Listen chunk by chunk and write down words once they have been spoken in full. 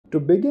To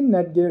begin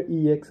Netgear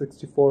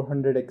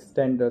EX6400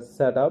 extender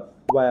setup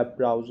via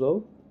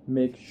browser,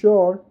 make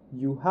sure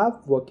you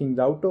have working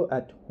router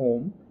at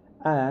home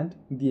and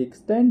the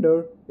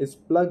extender is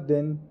plugged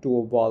in to a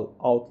wall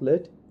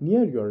outlet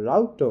near your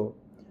router.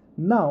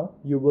 Now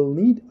you will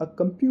need a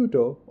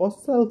computer or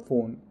cell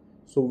phone.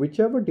 So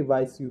whichever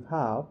device you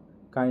have,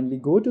 kindly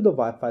go to the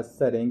Wi-Fi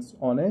settings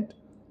on it,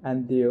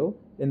 and there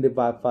in the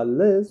Wi-Fi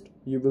list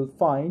you will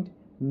find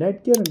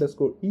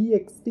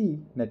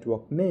Netgear_EXT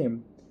network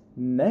name.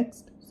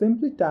 Next,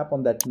 simply tap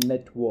on that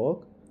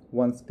network.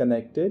 Once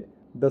connected,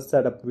 the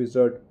setup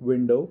wizard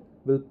window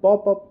will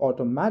pop up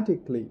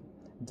automatically.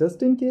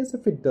 Just in case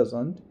if it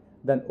doesn't,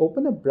 then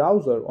open a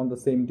browser on the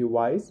same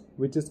device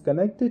which is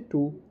connected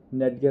to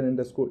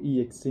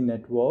Netgear_EXT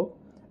network,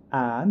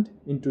 and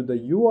into the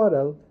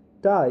URL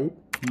type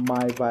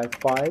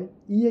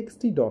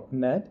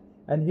mywifi.ext.net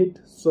and hit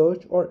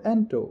search or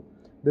enter.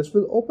 This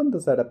will open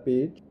the setup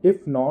page.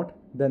 If not,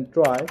 then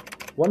try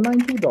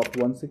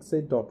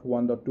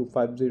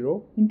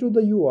 192.168.1.250 into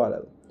the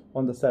URL.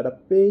 On the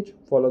setup page,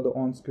 follow the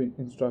on-screen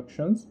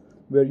instructions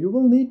where you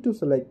will need to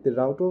select the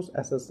router's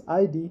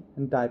SSID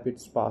and type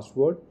its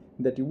password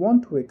that you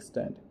want to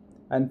extend.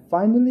 And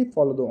finally,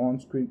 follow the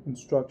on-screen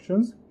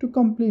instructions to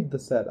complete the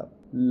setup.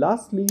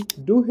 Lastly,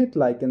 do hit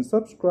like and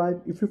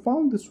subscribe if you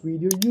found this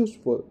video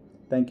useful.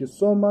 Thank you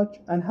so much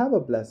and have a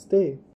blessed day.